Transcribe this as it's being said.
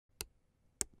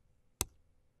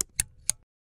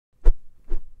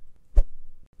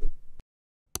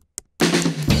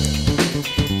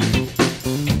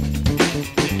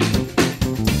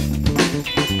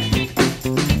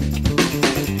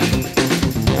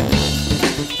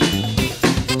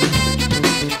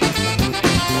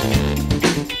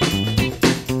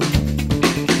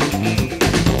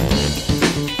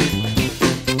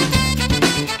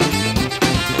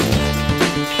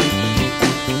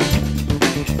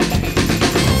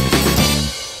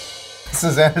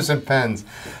This is Anderson Pens,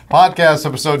 podcast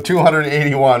episode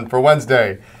 281 for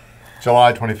Wednesday,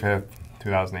 July 25th,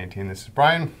 2018. This is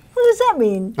Brian. What does that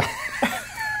mean?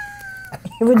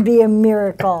 It would be a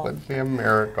miracle. It would be a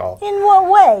miracle. In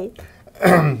what way?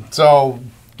 So,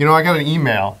 I got an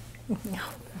email.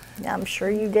 I'm sure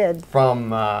you did.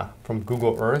 From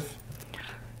Google Earth.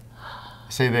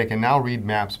 Say they can now read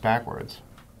maps backwards.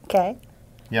 Okay.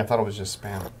 Yeah, I thought it was just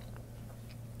spam.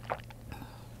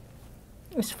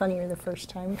 It was funnier the first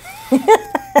time.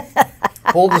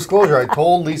 Full disclosure, I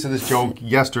told Lisa this joke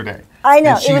yesterday. I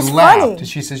know, and she it was laughed, funny. And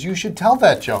she says, you should tell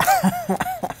that joke.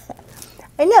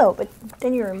 I know, but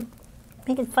then you were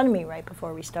making fun of me right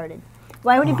before we started.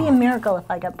 Why would it be a miracle if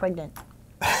I got pregnant?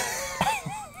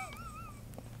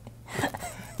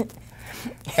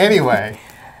 Anyway.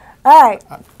 All right.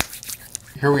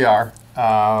 Here we are.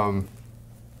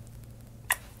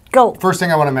 Go. First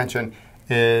thing I want to mention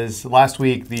is last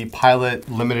week, the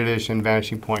Pilot Limited Edition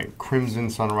Vanishing Point Crimson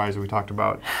Sunrise that we talked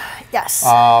about. Yes.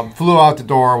 Flew out the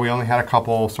door. We only had a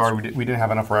couple. Sorry, we didn't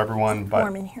have enough for everyone. But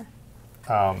warm in here.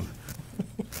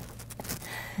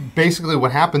 Basically,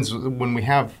 what happens when we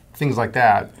have things like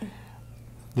that,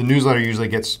 the newsletter usually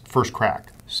gets first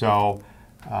crack. So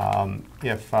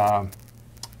if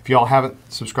y'all haven't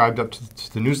subscribed up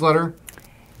to the newsletter,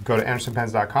 go to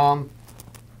AndersonPens.com,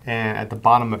 and at the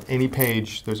bottom of any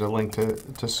page, there's a link to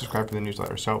subscribe to the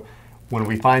newsletter. So when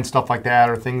we find stuff like that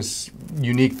or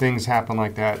unique things happen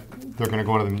like that, they're going to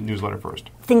go to the newsletter first.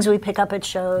 Things we pick up at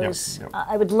shows. Yep.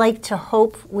 I would like to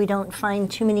hope we don't find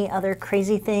too many other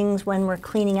crazy things when we're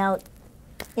cleaning out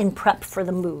in prep for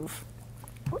the move.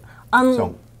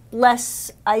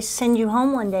 Unless I send you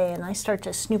home one day and I start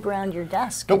to snoop around your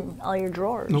desk and all your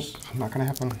drawers. Nope, not going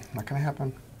to happen. Not going to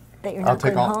happen. That you're not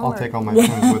I'll take all my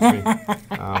pens with me.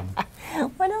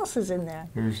 What else is in there?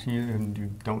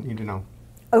 You don't need to know.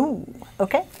 Oh,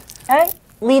 okay. All right,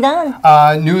 lead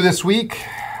on. New this week,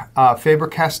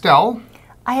 Faber-Castell.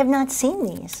 I have not seen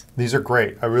these. These are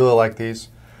great. I really like these.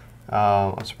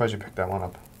 I'm surprised you picked that one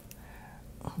up.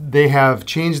 They have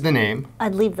changed the name.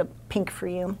 I'd leave the pink for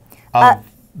you. Of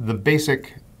the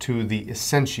Basic to the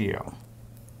Essentio.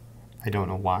 I don't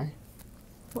know why.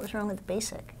 What was wrong with the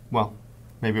Basic? Well,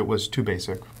 maybe it was too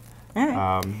basic. All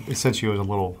right. Essentio is a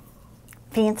little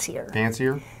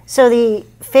fancier. So the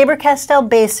Faber-Castell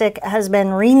Basic has been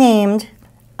renamed.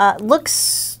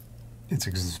 It's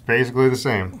basically the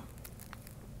same.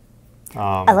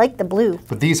 I like the blue.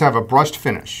 But these have a brushed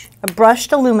finish. A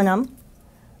brushed aluminum.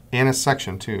 And a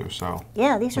section too, so.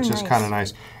 Yeah, these are nice. Which is kind of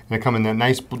nice. And they come in that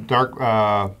nice dark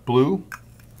blue.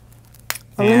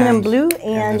 Aluminum blue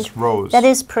and this rose. That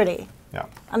is pretty. Yeah.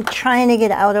 I'm trying to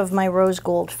get out of my rose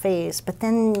gold phase, but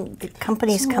then the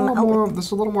companies come out. This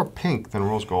is a little more pink than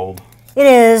rose gold. It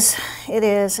is,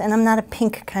 and I'm not a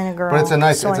pink kind of girl. But it's a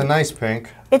nice pink.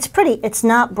 It's pretty. It's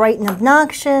not bright and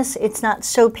obnoxious. It's not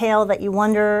so pale that you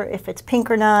wonder if it's pink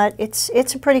or not. It's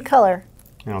a pretty color.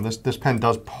 This pen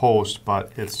does post,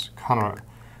 but it's kind of.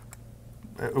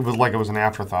 It was like it was an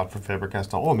afterthought for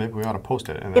Faber-Castell. Oh, maybe we ought to post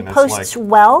it. And then it posts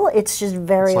well. It's just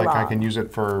very long. It's like I can use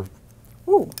it for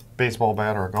baseball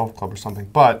bat or a golf club or something.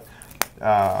 But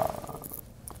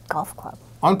golf club.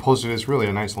 Unposted is really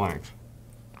a nice length.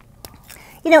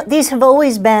 These have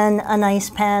always been a nice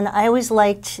pen. I always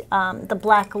liked the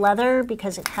black leather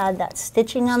because it had that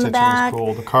stitching on the back. Stitching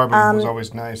was cool. The carbon was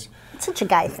always nice. It's such a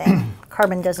guy thing.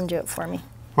 Carbon doesn't do it for me.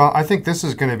 Well, I think this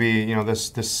is going to be,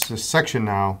 this section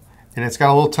now, and it's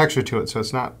got a little texture to it, so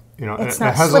it's not, it's it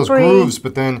not has slippery. Those grooves,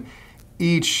 but then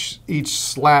each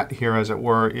slat here, as it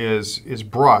were, is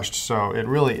brushed, so it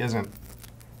really isn't.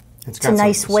 It's got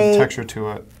some texture to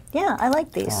it. Yeah, I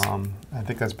like these. I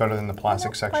think that's better than the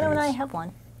plastic section. Why don't I have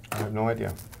one? I have no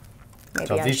idea. Maybe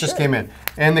so I these should. just came in,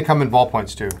 and they come in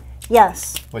ballpoints too.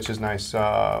 Yes. Which is nice.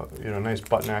 Nice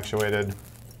button actuated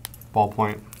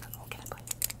ballpoint.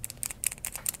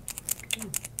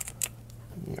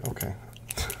 Yeah, okay.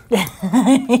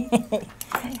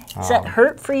 Does that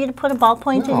hurt for you to put a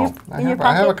ballpoint in your pocket?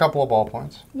 I have a couple of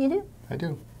ballpoints. You do? I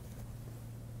do.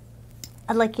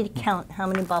 I'd like you to count how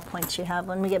many ballpoints you have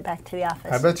when we get back to the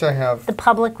office. I bet you I have. The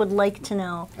public would like to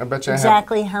know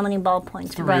exactly how many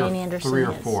ballpoints Brian Anderson 3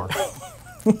 or 4.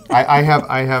 I have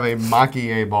a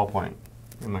Mach-E ballpoint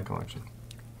in my collection.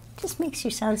 Just makes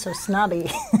you sound so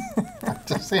snobby. I'm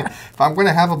just saying, if I'm going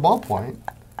to have a ballpoint,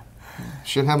 it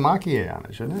should have Mach-E on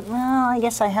it, shouldn't it? Well, I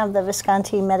guess I have the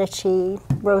Visconti Medici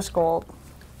rose gold.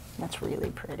 That's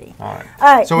really pretty. All right.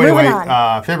 All right. So anyway,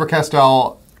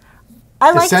 Faber-Castell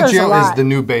Essentio is the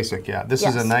new basic. Yeah, this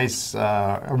is a nice,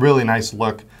 a really nice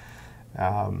look.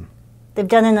 They've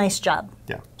done a nice job.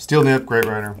 Yeah, steel nib, great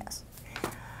writer. Yes.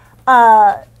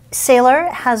 Sailor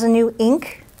has a new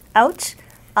ink out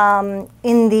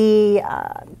in the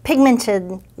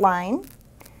pigmented line.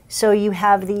 So you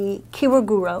have the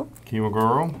Kiwaguro,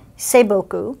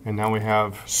 Souboku, and now we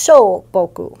have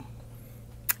Souboku.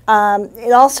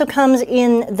 It also comes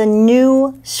in the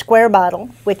new square bottle,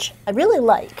 which I really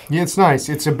like. Yeah, it's nice.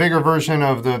 It's a bigger version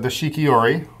of the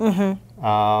Shikiori.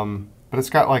 But it's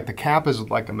got like the cap is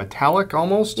like a metallic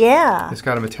almost. Yeah. It's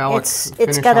got a metallic finish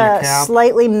It's got on the a cap.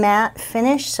 slightly matte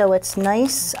finish, so it's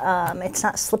nice. It's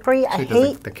not slippery. I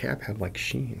hate the cap had like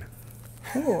sheen.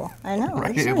 Ooh, I know.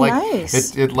 Right? These are like, nice.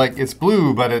 It's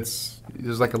blue, but there's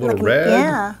like a little red.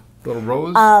 Yeah. Little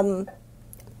rose.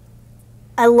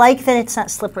 I like that it's not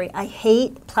slippery. I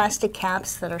hate plastic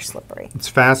caps that are slippery. It's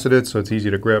faceted, so it's easy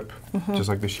to grip, just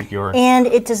like the Shikiori. And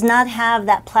it does not have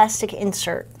that plastic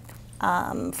insert.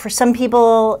 For some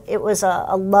people, it was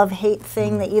a love-hate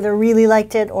thing. They either really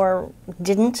liked it or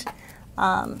didn't.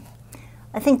 I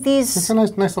think these... It's a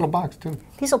nice little box, too.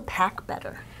 These will pack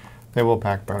better. They will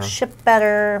pack better. Ship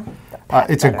better.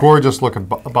 It's a gorgeous looking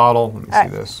bottle. Let me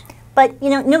see this. But, you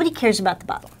know, nobody cares about the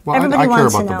bottle. Well, Everybody I care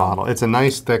wants about to the know, bottle. It's a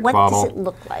nice, thick bottle. What does it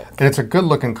look like? And it's a good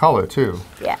looking color, too.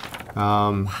 Yeah.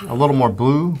 A little more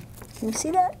blue. Can you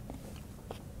see that?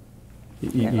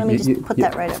 Here, let me just put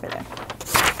that right over there.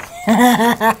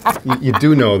 You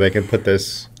do know they can put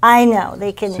this. I know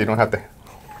they can. So you don't have to.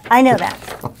 I know that,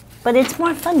 but it's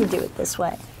more fun to do it this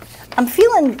way. I'm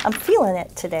feeling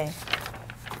it today.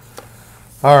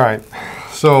 All right,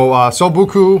 so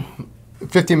Souboku,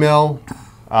 50 mil,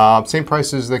 same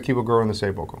price as the Kiwaguro and the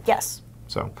Souboku. Yes.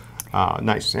 So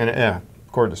nice and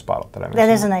gorgeous bottle that I mentioned. That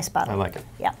is a nice bottle. I like it.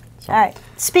 Yeah. So. All right.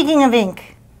 Speaking of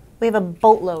ink, we have a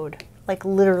boatload. Like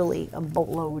literally a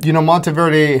boatload. You know,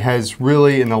 Monteverde has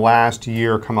really, in the last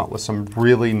year, come up with some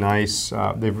really nice.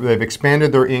 They've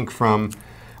expanded their ink from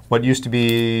what used to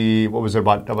be, what was it,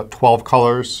 about 12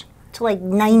 colors to like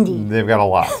 90. They've got a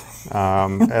lot.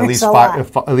 At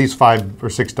least 5 or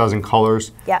 6 dozen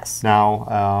colors. Yes.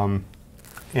 Now,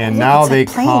 and now they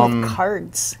come. With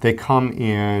cards. They come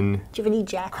in. Do you have any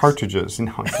jacks? Cartridges.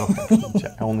 No,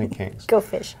 only kings. Go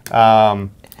fish.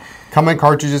 Come in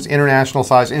cartridges, international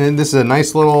size, and then this is a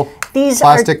nice little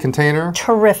plastic container.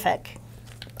 Terrific.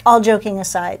 All joking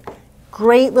aside,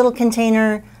 great little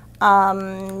container.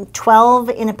 12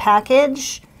 in a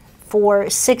package for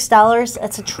 $6.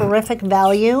 That's a terrific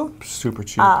value. Super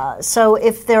cheap. So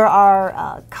if there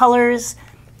are colors.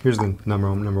 Here's the number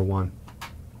one.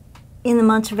 In the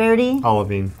Monteverde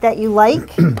olivine that you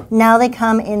like, now they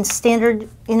come in standard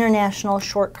international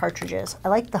short cartridges. I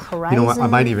like the Horizon. You know what? I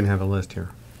might even have a list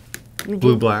here.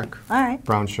 Blue, black, all right.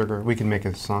 Brown sugar. We can make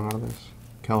a song out of this.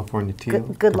 California teal.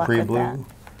 Good luck with blue. that.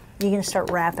 You're going to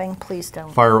start rapping? Please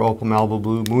don't. Fire opal, Malibu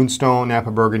blue, moonstone, Napa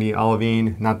burgundy,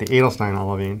 olivine, not the Edelstein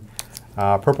olivine.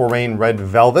 Purple rain, red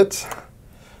velvet,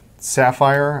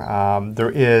 sapphire.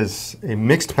 There is a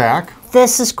mixed pack.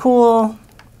 This is cool.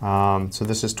 So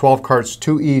this is 12 carts,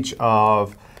 2 each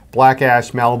of black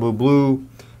ash, Malibu blue,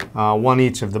 1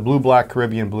 each of the blue, black,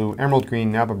 Caribbean blue, emerald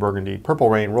green, Napa burgundy, purple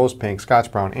rain, rose pink,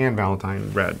 Scotch brown, and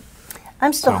Valentine red.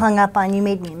 I'm still hung up on you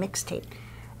made me a mixtape.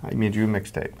 I made you a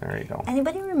mixtape. There you go.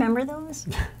 Anybody remember those?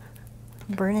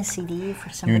 Burn a CD for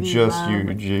somebody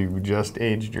you just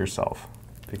aged yourself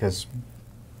because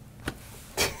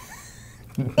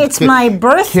it's my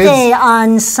birthday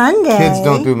on Sunday. Kids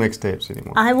don't do mixtapes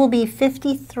anymore. I will be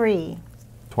 53.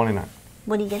 29.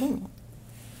 What are you getting me?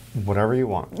 Whatever you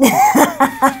want.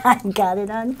 I got it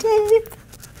on tape.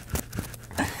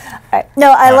 All right.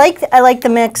 No, I like the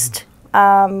mixed.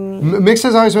 Mixed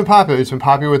has always been popular. It's been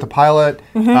popular with the Pilot.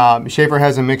 Schaefer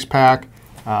has a mixed pack,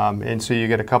 and so you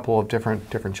get a couple of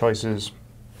different choices.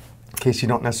 In case you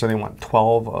don't necessarily want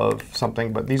 12 of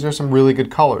something, but these are some really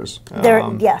good colors.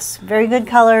 Yes, very good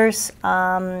colors.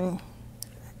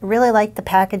 Really like the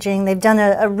packaging. They've done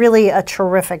a really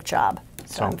terrific job.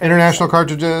 So international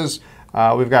cartridges.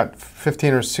 We've got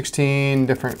 15 or 16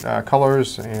 different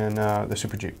colors, and they're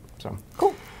super cheap. So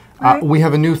cool. Right. We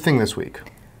have a new thing this week.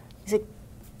 Is it?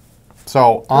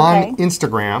 So on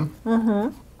Instagram,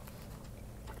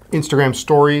 Instagram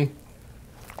story,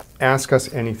 ask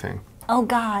us anything. Oh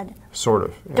God. Sort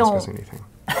of. Ask us anything.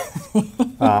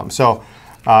 So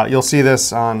you'll see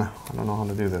this on, I don't know how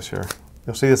to do this here.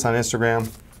 You'll see this on Instagram.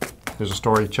 There's a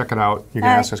story. Check it out. You can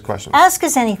ask us questions. Ask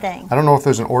us anything. I don't know if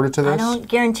there's an order to this. I don't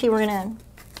guarantee we're going to.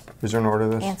 Is there an order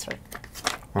to this? Answer.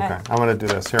 Okay. I'm going to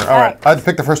do this. Here. All right. I had to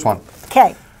pick the first one.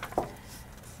 Okay.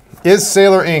 Is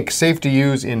Sailor ink safe to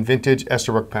use in vintage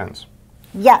Esterbrook pens?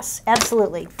 Yes,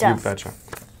 absolutely. You betcha.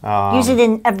 Use it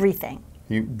in everything.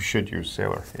 You should use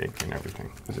Sailor ink and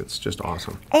everything because it's just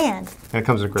awesome. And it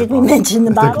comes in a great did we mention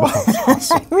the bottle?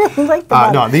 Awesome. I really like the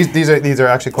bottle. No, these are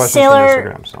actually questions Sailor,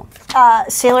 from Instagram. So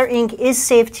Sailor ink is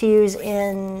safe to use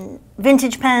in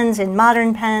vintage pens, in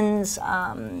modern pens.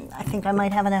 I think I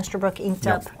might have an Esterbrook inked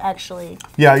up actually.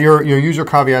 Yeah, your user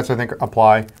caveats I think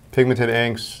apply. Pigmented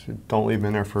inks, don't leave them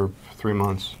in there for 3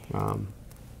 months.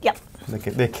 Yep.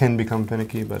 They can become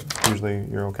finicky, but usually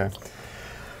you're okay.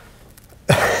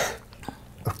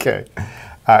 Okay.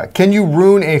 Can you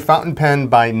ruin a fountain pen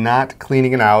by not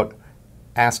cleaning it out,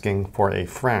 asking for a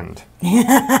friend?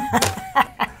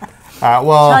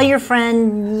 Well, tell your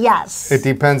friend yes. It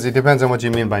depends. It depends on what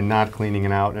you mean by not cleaning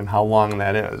it out and how long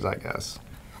that is, I guess.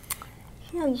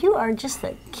 You know, you are just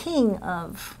the king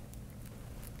of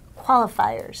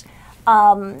qualifiers.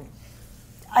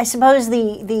 I suppose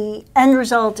the end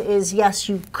result is yes,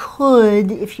 you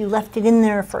could if you left it in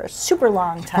there for a super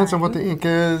long time. Depends on what the ink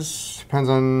is. Depends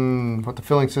on what the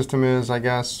filling system is, I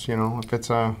guess. You know, if it's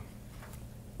a...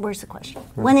 Where's the question?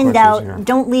 When in doubt, here.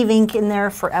 Don't leave ink in there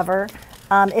forever.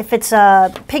 If it's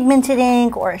a pigmented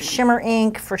ink or a shimmer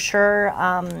ink, for sure,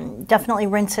 definitely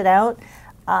rinse it out.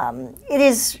 It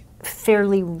is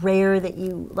fairly rare that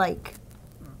you, like,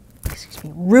 excuse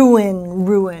me,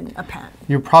 ruin a pen.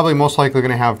 You're probably most likely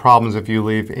going to have problems if you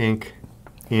leave ink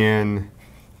in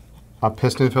a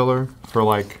piston filler for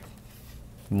like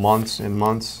months and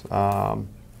months.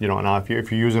 You know, now if you're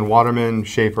using Waterman,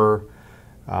 Schaefer,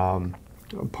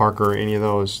 Parker, any of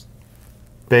those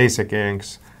basic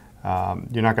inks,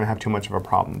 you're not going to have too much of a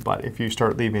problem. But if you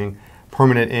start leaving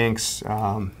permanent inks,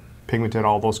 pigmented,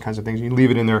 all those kinds of things, you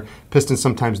leave it in there. Pistons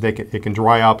sometimes it can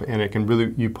dry up, and it can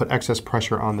really, you put excess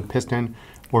pressure on the piston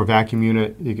or vacuum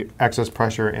unit, you get excess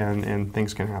pressure, and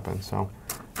things can happen. So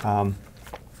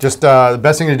just the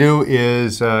best thing to do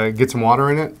is get some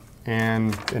water in it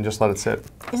and just let it sit.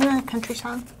 Isn't that a country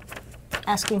song?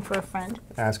 Asking for a friend?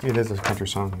 It is a country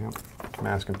song, yeah. I'm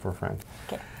asking for a friend.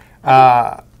 Okay.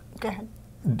 Go ahead.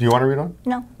 Do you want to read on?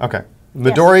 No. Okay.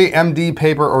 Midori MD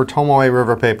paper or Tomoe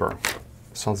River paper?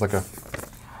 Sounds like a...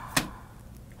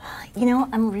 You know,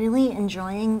 I'm really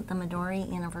enjoying the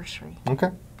Midori anniversary. Okay.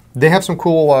 They have some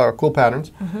cool cool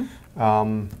patterns.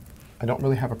 Mm-hmm. I don't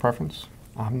really have a preference.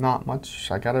 I'm not much,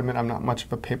 I gotta admit, I'm not much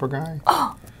of a paper guy.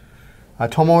 Oh.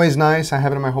 Tomoe is nice. I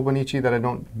have it in my Hobonichi that I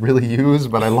don't really use,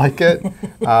 but I like it.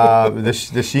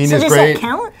 The sheen so is does great. That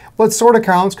count? Well, it sort of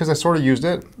counts because I sort of used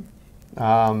it.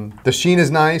 The sheen is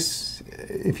nice.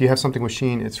 If you have something with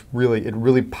sheen, it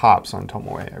really pops on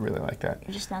Tomoe. I really like that.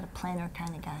 You're just not a planner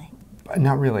kind of guy.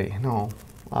 Not really, no.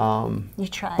 You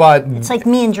tried. But it's like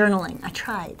me and journaling. I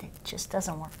tried. It just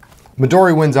doesn't work.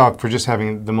 Midori wins out for just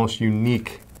having the most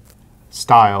unique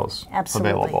styles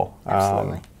available.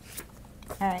 Absolutely.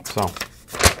 All right. So,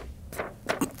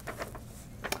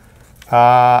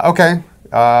 okay.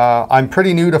 I'm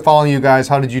pretty new to following you guys.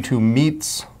 How did you two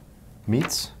meet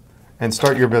and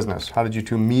start your business? How did you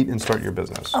two meet and start your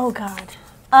business? Oh, God.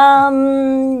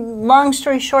 Long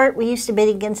story short, we used to bid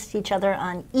against each other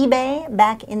on eBay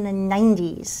back in the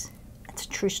 90s. That's a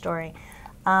true story.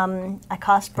 I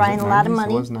cost Brian a lot of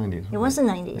money. It was 90s. It was the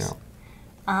 90s. Yeah.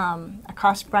 I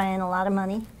cost Brian a lot of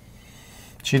money.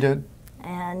 She did.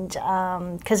 And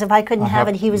because if I couldn't have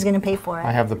it, he was going to pay for it.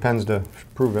 I have the pens to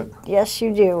prove it. Yes,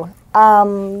 you do.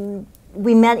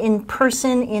 We met in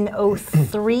person in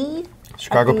 2003.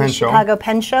 Chicago Pen Show. Chicago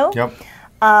Pen Show. Yep.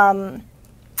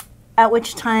 At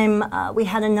which time we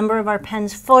had a number of our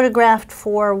pens photographed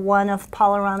for one of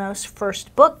Polarano's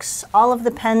first books. All of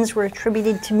the pens were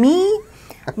attributed to me.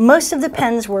 Most of the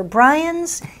pens were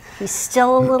Brian's. He's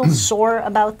still a little sore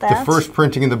about that. The first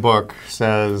printing in the book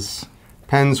says,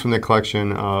 pens from the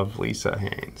collection of Lisa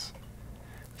Haynes.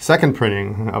 Second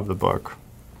printing of the book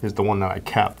is the one that I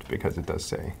kept because it does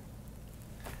say,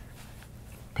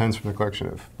 pens from the collection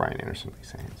of Brian Anderson,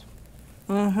 Lisa Haynes.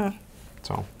 Mm-hmm.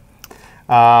 So,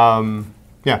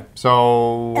 yeah,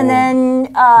 so... And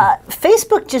then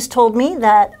Facebook just told me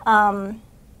that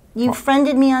you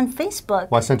friended me on Facebook.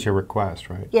 Well, I sent you a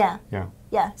request, right? Yeah. Yeah.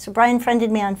 Yeah, so Brian friended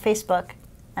me on Facebook,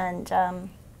 and...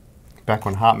 back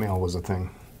when Hotmail was a thing.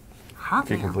 Hotmail? If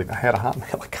you can believe it. I had a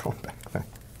Hotmail account back then.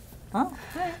 Oh, all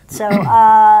right. So,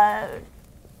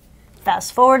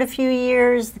 fast forward a few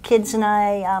years, the kids and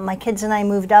I, my kids and I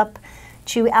moved up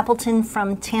to Appleton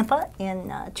from Tampa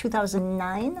in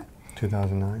 2009.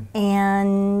 2009.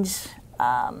 And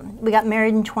we got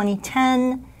married in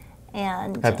 2010.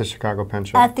 And at the Chicago Pen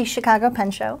Show. At the Chicago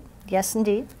Pen Show, yes,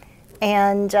 indeed.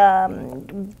 And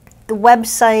the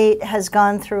website has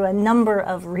gone through a number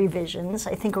of revisions.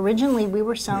 I think originally we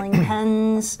were selling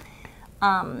pens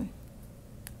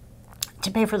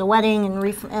to pay for the wedding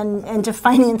and to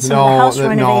finance some of the house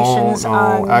renovations.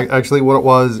 Actually, what it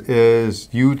was is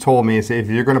you told me, if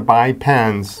you're going to buy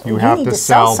pens, you have need to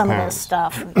sell sell some pens. of this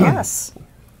stuff. Yes.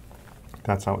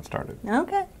 That's how it started.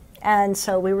 Okay. And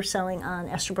so we were selling on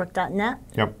Esterbrook.net.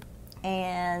 Yep.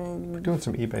 And we're doing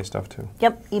some eBay stuff too.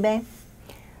 Yep, eBay.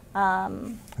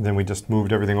 And then we just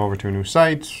moved everything over to a new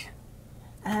site.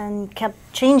 And kept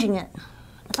changing it.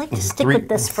 I'd like to stick with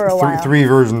this for a while. 3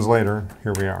 versions later,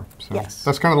 here we are. So yes.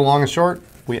 That's kind of the long and short.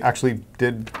 We actually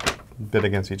did bid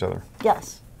against each other.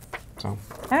 Yes. So.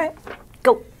 All right.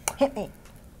 Go. Hit me.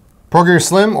 Pro Gear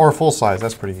Slim or full size?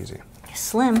 That's pretty easy.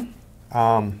 Slim.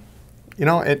 You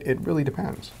know, it really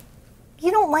depends. You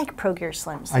don't like Pro Gear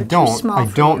Slims. They're I don't. Too small I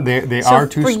for don't. You. They are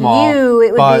too small. For you,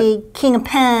 it would be King of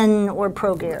Pen or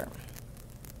Pro Gear.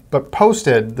 But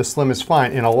posted, the Slim is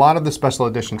fine. And a lot of the special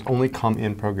editions only come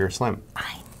in Pro Gear Slim.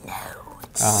 I know.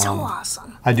 It's so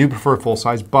awesome. I do prefer full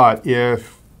size, but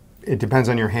if it depends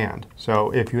on your hand. So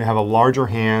if you have a larger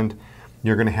hand,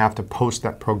 you're going to have to post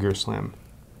that Pro Gear Slim.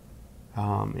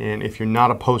 And if you're not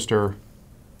a poster,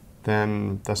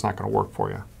 then that's not going to work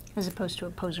for you. As opposed to a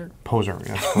poser. Poser,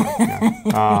 that's correct.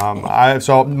 Yeah.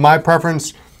 So my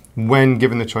preference, when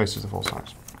given the choice, is the full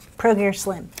size. Pro Gear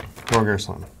Slim. Pro Gear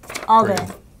Slim. All day.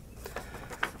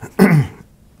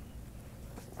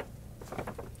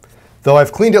 Though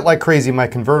I've cleaned it like crazy, my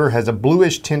converter has a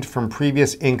bluish tint from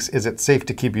previous inks. Is it safe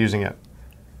to keep using it?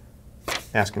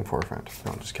 Asking for a friend.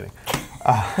 No, I'm just kidding.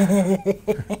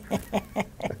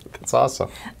 That's awesome.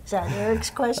 Is that Eric's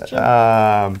question?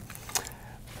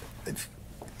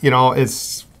 You know,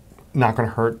 it's not going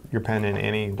to hurt your pen in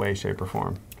any way, shape, or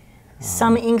form.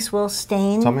 Some inks will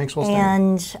stain. Some inks will stain.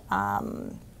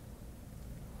 And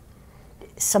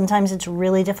sometimes it's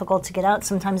really difficult to get out.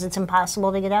 Sometimes it's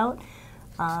impossible to get out.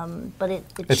 But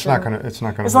it's not going to. It's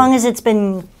not going to. As long as it's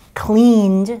been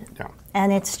cleaned. Yeah.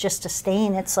 And it's just a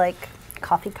stain. It's like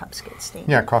coffee cups get stained.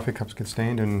 Yeah, coffee cups get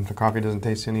stained, and the coffee doesn't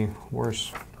taste any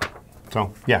worse.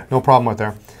 So yeah, no problem with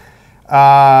there.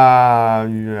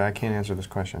 I can't answer this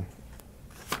question.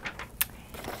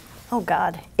 Oh,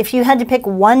 God. If you had to pick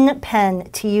one pen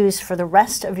to use for the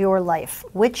rest of your life,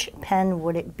 which pen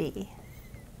would it be?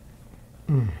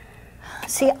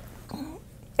 See,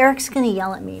 Eric's going to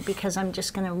yell at me because I'm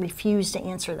just going to refuse to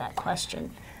answer that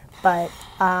question. But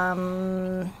I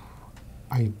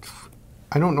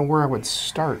don't know where I would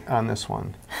start on this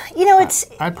one. You know, it's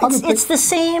the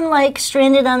same like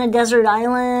stranded on a desert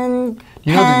island.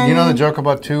 You know the joke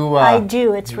about two. I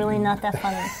do. It's really not that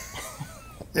funny.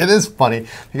 It is funny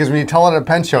because when you tell it at a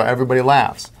pen show, everybody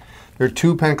laughs. There are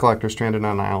 2 pen collectors stranded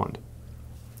on an island.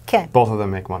 Okay. Both of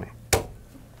them make money.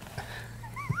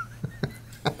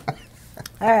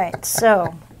 All right.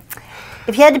 So,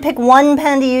 if you had to pick one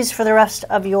pen to use for the rest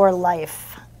of your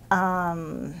life,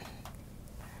 I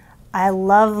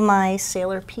love my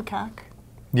Sailor Peacock.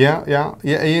 Yeah.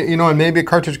 You know, and maybe a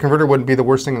cartridge converter wouldn't be the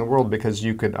worst thing in the world because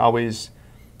you could always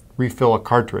refill a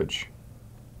cartridge.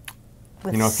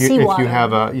 With you know, if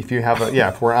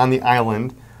we're on the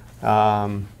island,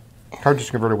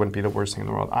 cartridge converter wouldn't be the worst thing in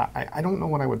the world. I don't know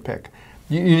what I would pick.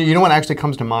 You know what actually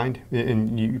comes to mind,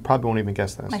 and you probably won't even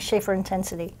guess this. My Schaefer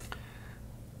Intensity.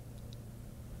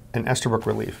 An Esterbrook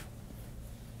Relief.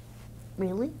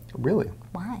 Really? Really.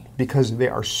 Why? Because they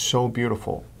are so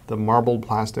beautiful. The marbled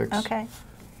plastics. Okay.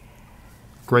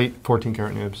 Great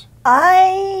 14-karat nibs.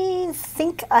 I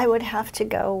think I would have to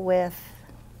go with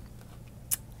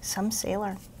some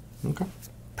Sailor. Okay.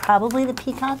 Probably the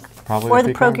Peacock. Probably or the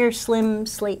the Pro Peacock. Gear Slim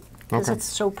Slate because Okay. it's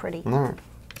so pretty. All right.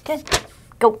 Okay.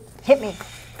 Go. Hit me.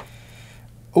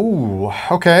 Ooh,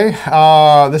 okay.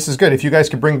 This is good. If you guys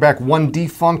could bring back one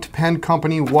defunct pen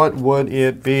company, what would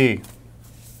it be?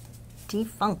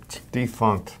 Defunct.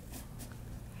 Defunct.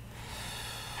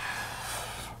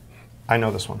 I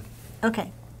know this one.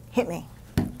 Okay. Hit me.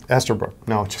 Esterbrook.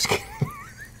 No, just kidding.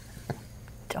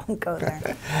 Don't go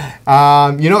there.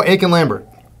 You know, Aiken Lambert.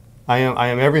 I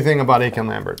am everything about Aiken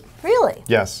Lambert. Really?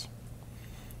 Yes.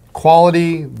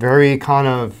 Quality, very kind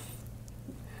of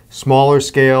smaller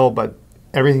scale, but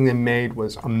everything they made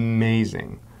was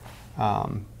amazing.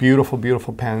 Beautiful,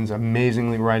 beautiful pens,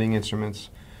 amazingly writing instruments.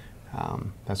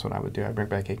 That's what I would do. I'd bring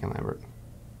back Aiken Lambert.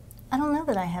 I don't know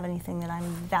that I have anything that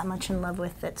I'm that much in love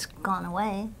with that's gone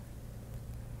away.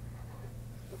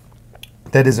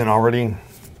 That isn't already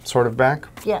sort of back?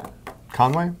 Yeah.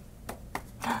 Conway?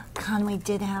 Conway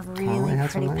did have really Conway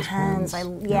had some pretty nice pens.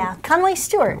 pens. Yeah. Conway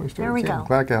Stewart. Conway Stewart, There we yeah, go.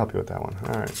 Glad I could help you with that one.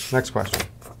 All right, next question.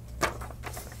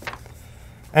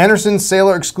 Anderson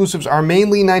Sailor exclusives are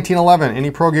mainly 1911.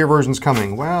 Any Pro Gear versions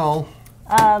coming? Well,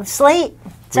 Slate.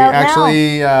 It's we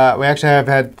out actually have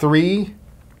had 3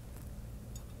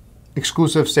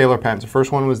 exclusive Sailor pens. The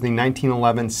first one was the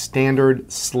 1911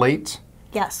 Standard Slate.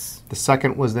 Yes. The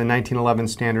second was the 1911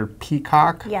 Standard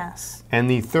Peacock. Yes. And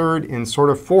the third and sort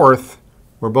of fourth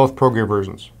were both Pro Gear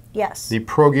versions. Yes. The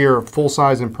Pro Gear Full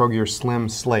Size and Pro Gear Slim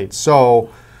Slate. So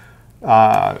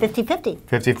 50-50.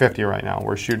 50-50 right now.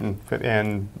 We're shooting,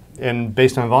 and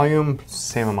based on volume,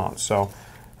 same amount. So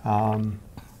the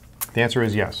answer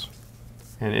is yes.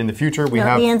 And in the future, we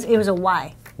have... it was a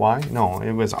Y. Why? No,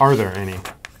 it was, are there any?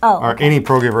 Oh, Are okay. any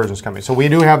Pro Gear versions coming? So we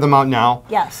do have them out now.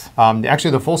 Yes.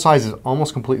 Actually, the full size is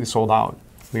almost completely sold out.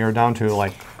 We are down to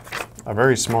like a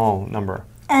very small number.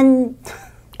 And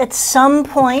at some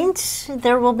point,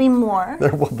 there will be more.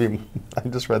 There will be. I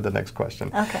just read the next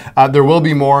question. Okay. There will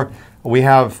be more. We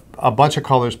have a bunch of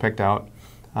colors picked out,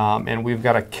 and we've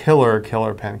got a killer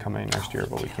pen coming next year,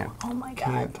 but we can't. Oh my God.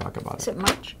 Can't talk about Is it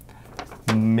March?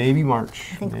 Maybe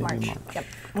March. I think Maybe March. Yep.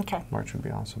 Okay. March would be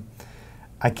awesome.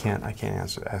 I can't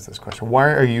ask this question.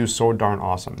 Why are you so darn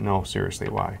awesome? No, seriously,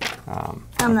 why? I'm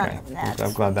okay. not.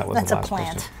 I'm glad that was That's the a last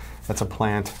plant. question. That's a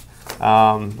plant.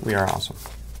 We are awesome.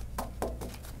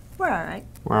 We're all right.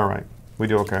 We're all right. We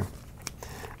do okay.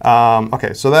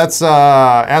 Okay, so that's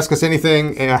Ask Us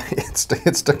Anything.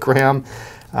 Instagram.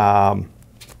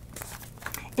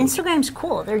 Instagram's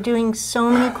cool. They're doing so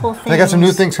many cool things. They got some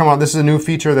new things coming out. This is a new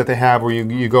feature that they have where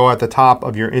you go at the top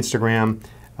of your Instagram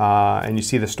and you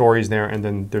see the stories there, and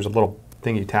then there's a little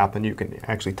thing you tap and you can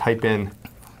actually type in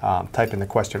the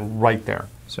question right there.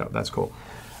 So that's cool.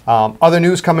 Other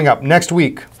news coming up next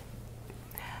week.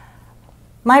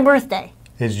 My birthday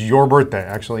Is your birthday,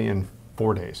 actually in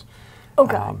 4 days. Oh,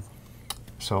 God.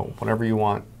 So whatever you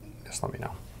want, just let me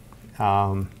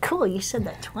know. Cool, you said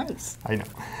that twice. I know.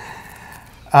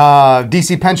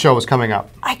 DC Pen Show is coming up.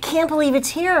 I can't believe it's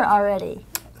here already.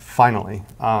 Finally.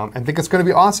 I think it's going to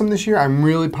be awesome this year. I'm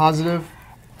really positive.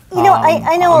 You know,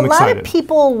 I know I'm a lot of excited.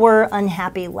 people were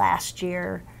unhappy last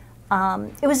year.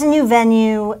 It was a new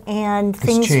venue, and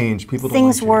things changed. People don't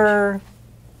things like change. were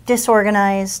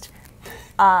disorganized.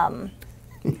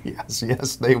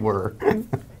 Yes, they were.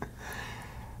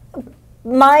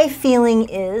 My feeling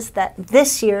is that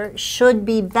this year should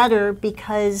be better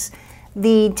because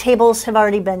the tables have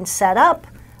already been set up,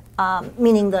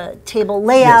 meaning the table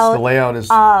layout. Yes, the layout is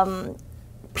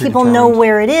People know predetermined.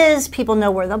 where it is. People know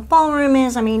where the ballroom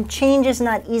is. I mean, change is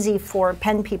not easy for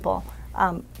pen people.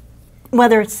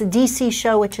 Whether it's the DC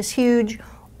show, which is huge,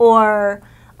 or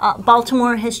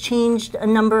Baltimore has changed a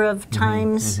number of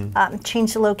times,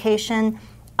 changed the location.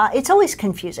 It's always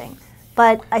confusing.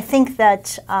 But I think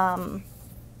that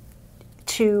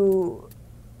to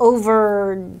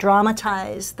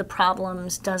over-dramatize the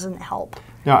problems doesn't help.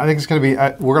 No, I think it's going to be,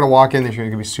 we're going to walk in this year,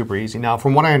 it's going to be super easy. Now,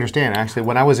 from what I understand, actually,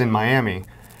 when I was in Miami,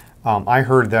 I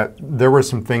heard that there were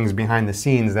some things behind the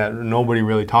scenes that nobody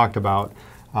really talked about.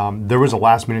 There was a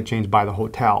last-minute change by the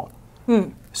hotel.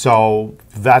 So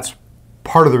that's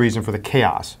part of the reason for the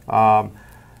chaos. And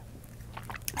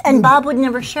Bob would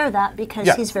never share that because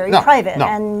Yeah, he's very no, private. no.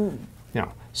 And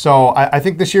So I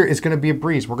think this year it's going to be a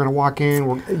breeze. We're going to walk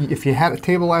in. If you had a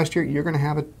table last year, you're going to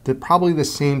have probably the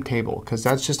same table because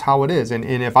that's just how it is. And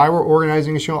if I were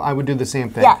organizing a show, I would do the same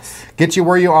thing. Yes. Get you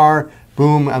where you are.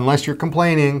 Boom. Unless you're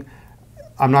complaining,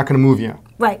 I'm not going to move you.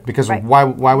 Right. Because right. why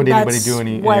would anybody That's do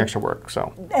any what- extra work?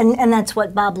 So And that's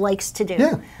what Bob likes to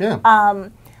do. yeah.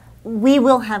 We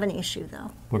will have an issue,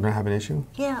 though. We're going to have an issue?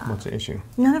 Yeah. What's the issue?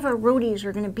 None of our roadies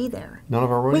are going to be there. None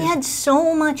of our roadies? We had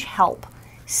so much help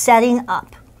setting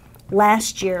up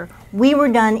last year. We were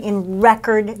done in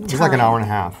record time. It was like an hour and a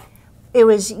half. It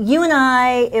was you and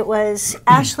I, it was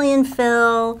Ashley and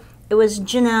Phil, it was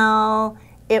Janelle,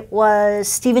 it was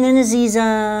Stephen and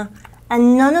Aziza,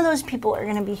 and none of those people are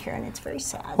going to be here, and it's very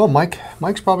sad. Well, Mike's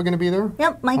probably going to be there.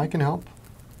 Yep, Mike. Mike can help.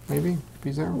 Maybe if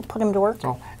he's there. Put him to work.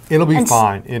 So it'll be And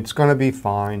fine. It's going to be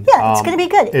fine. Yeah, it's going to be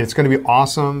good. It's going to be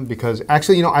awesome because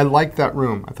actually, you know, I liked that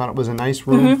room. I thought it was a nice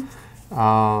room.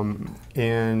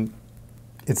 And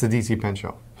it's the DC Pen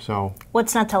Show. So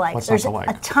What's not to like? What's not There's to like?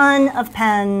 a ton of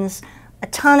pens, a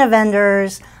ton of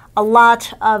vendors, a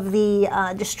lot of the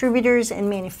distributors and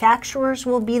manufacturers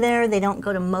will be there. They don't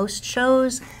go to most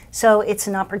shows, so it's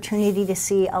an opportunity to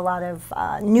see a lot of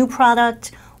new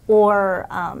product or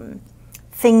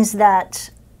things that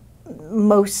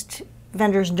most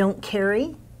vendors don't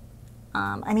carry.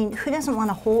 I mean, who doesn't want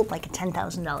to hold like a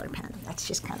 $10,000 pen? That's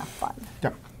just kind of fun.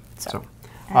 yeah. So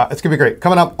it's going to be great.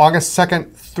 Coming up August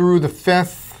 2nd through the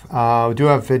 5th, we do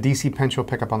have a DC Pen Show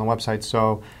pickup on the website.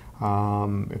 So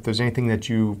if there's anything that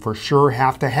you for sure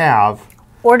have to have,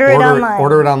 Order it online.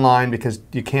 Order it online because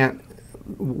we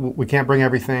can't bring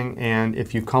everything. And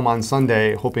if you come on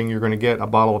Sunday hoping you're going to get a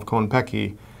bottle of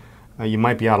Konpeki, you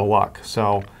might be out of luck.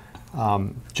 So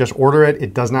Just order it.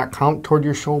 It does not count toward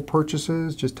your show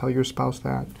purchases. Just tell your spouse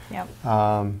that. Yep.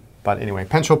 But anyway,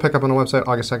 pen show pickup on the website,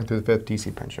 August 2nd through the 5th,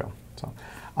 DC Pen Show. So,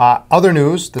 other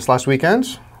news this last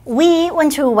weekend. We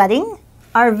went to a wedding.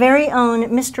 Our very own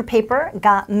Mr. Paper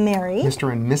got married.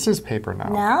 Mr. and Mrs. Paper now.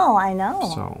 No, I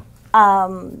know.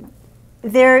 So.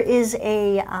 There is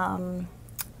a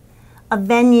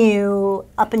venue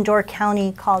up in Door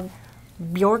County called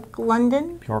Bjork,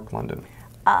 London. Bjork, London.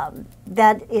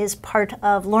 That is part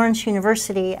of Lawrence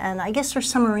University, and I guess there's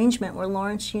some arrangement where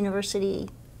Lawrence University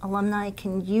alumni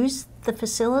can use the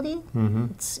facility. Mm-hmm.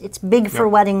 It's big for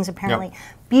weddings, apparently. Yep.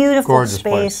 Beautiful Gorgeous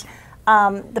space.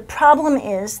 The problem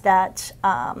is that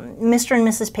Mr. and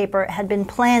Mrs. Paper had been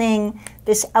planning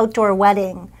this outdoor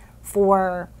wedding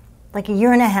for like a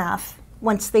year and a half.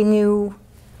 Once they knew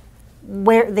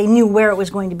where it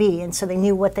was going to be, and so they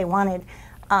knew what they wanted.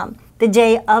 The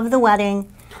day of the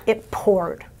wedding, it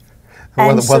poured.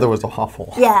 The weather was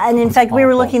awful. Yeah, and in fact, we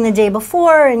were looking the day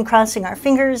before and crossing our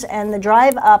fingers, and the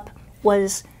drive up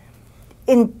was,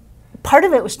 part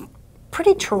of it was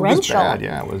pretty torrential. It was bad,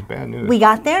 yeah, it was bad news. We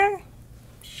got there.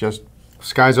 Just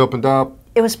skies opened up.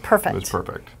 It was perfect. It was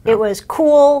perfect. Yeah. It was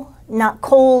cool, not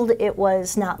cold. It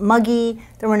was not muggy.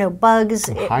 There were no bugs.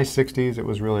 High 60s. It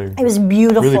was really. It was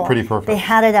beautiful. Really pretty perfect. They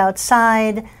had it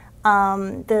outside.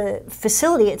 The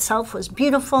facility itself was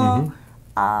beautiful.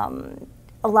 Mm-hmm.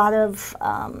 A lot of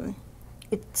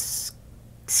it's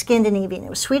Scandinavian. It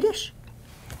was Swedish,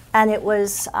 and it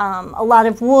was a lot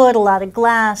of wood, a lot of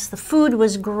glass. The food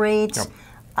was great.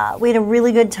 Yep. We had a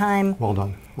really good time. Well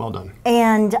done. Well done.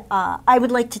 And I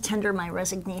would like to tender my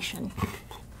resignation.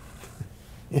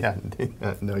 Yeah,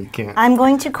 no, you can't. I'm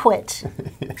going to quit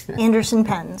Anderson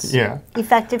Pens. Yeah.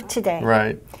 Effective today.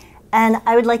 Right. And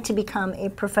I would like to become a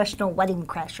professional wedding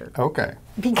crasher. Okay.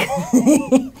 Because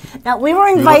now we were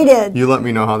invited. You let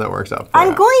me know how that works out.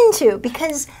 I'm going to,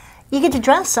 because you get to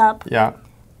dress up. Yeah.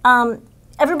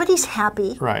 Everybody's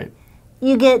happy. Right.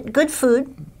 You get good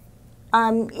food.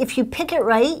 If you pick it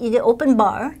right, you get open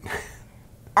bar.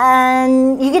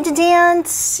 And you get to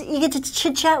dance. You get to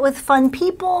chit chat with fun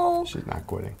people. She's not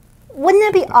quitting. Wouldn't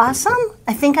that be awesome?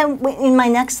 I think in my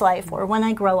next life, or when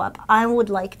I grow up, I would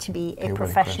like to be a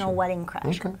professional wedding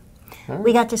crasher. Okay. Right.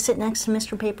 We got to sit next to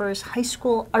Mr. Paper's high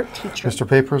school art teacher. Mr.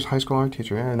 Paper's high school art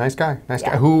teacher, yeah, nice guy. Nice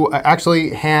guy, who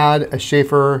actually had a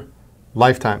Schaefer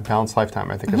lifetime, balanced lifetime,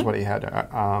 I think is what he had.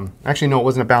 Actually, no, it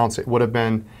wasn't a balance. It would have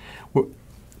been,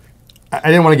 I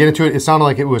didn't want to get into it. It sounded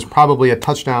like it was probably a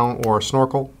touchdown or a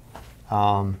snorkel.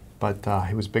 But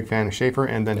he was a big fan of Schaefer,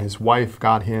 and then his wife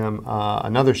got him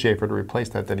another Schaefer to replace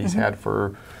that he's had for,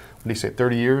 what do you say,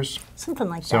 30 years? Something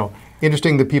like that. So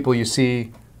interesting, the people you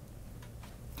see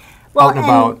out and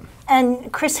about.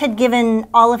 And Chris had given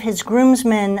all of his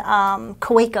groomsmen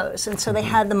Kawakos, and so they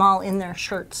had them all in their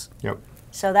shirts. Yep.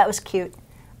 So that was cute.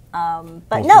 But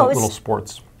it was little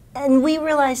sports. And we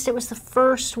realized it was the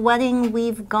first wedding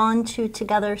we've gone to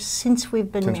together since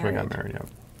we've been married. Since we got married, yeah.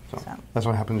 So that's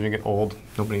what happens when you get old.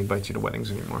 Nobody invites you to weddings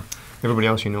anymore. Everybody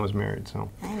else you know is married. So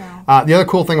I know. The other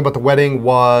cool thing about the wedding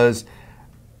was,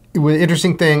 it was an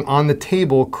interesting thing. On the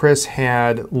table, Chris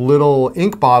had little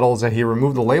ink bottles that he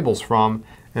removed the labels from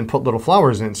and put little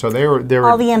flowers in. So they were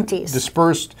all the empties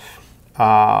dispersed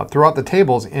throughout the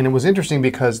tables. And it was interesting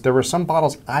because there were some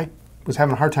bottles I was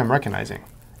having a hard time recognizing.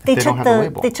 They took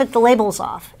the labels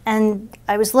off, and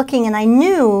I was looking, and I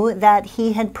knew that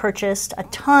he had purchased a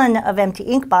ton of empty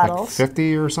ink bottles. Like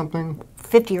 50 or something?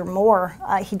 50 or more.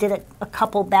 He did a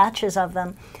couple batches of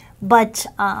them. But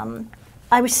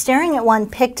I was staring at one,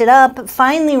 picked it up,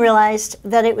 finally realized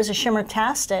that it was a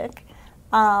Shimmertastic,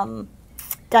 Diamine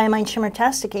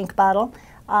Shimmertastic ink bottle.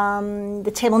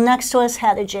 The table next to us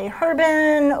had a J.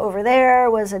 Herbin. Over there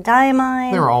was a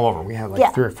Diamine. They were all over. We had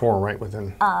like 3 or 4 right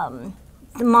within.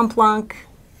 The Mont Blanc,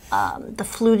 the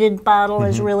fluted bottle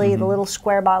is really, the little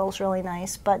square bottle is really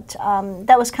nice. But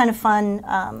that was kind of fun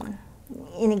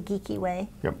in a geeky way.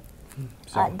 Yep.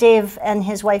 So. Dave and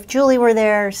his wife Julie were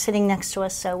there sitting next to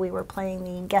us, so we were playing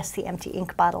the Guess the Empty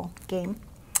Ink Bottle game.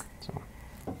 So.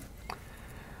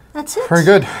 That's it. Very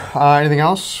good. Anything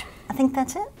else? I think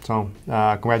that's it. So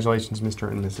congratulations, Mr.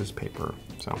 and Mrs. Paper.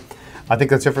 So I think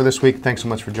that's it for this week. Thanks so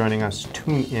much for joining us.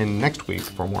 Tune in next week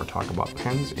for more talk about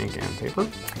pens, ink, and paper.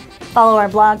 Follow our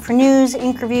blog for news,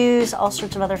 ink reviews, all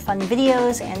sorts of other fun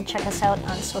videos, and check us out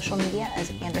on social media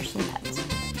as Anderson Pens.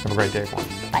 Have a great day, everyone.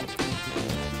 Bye.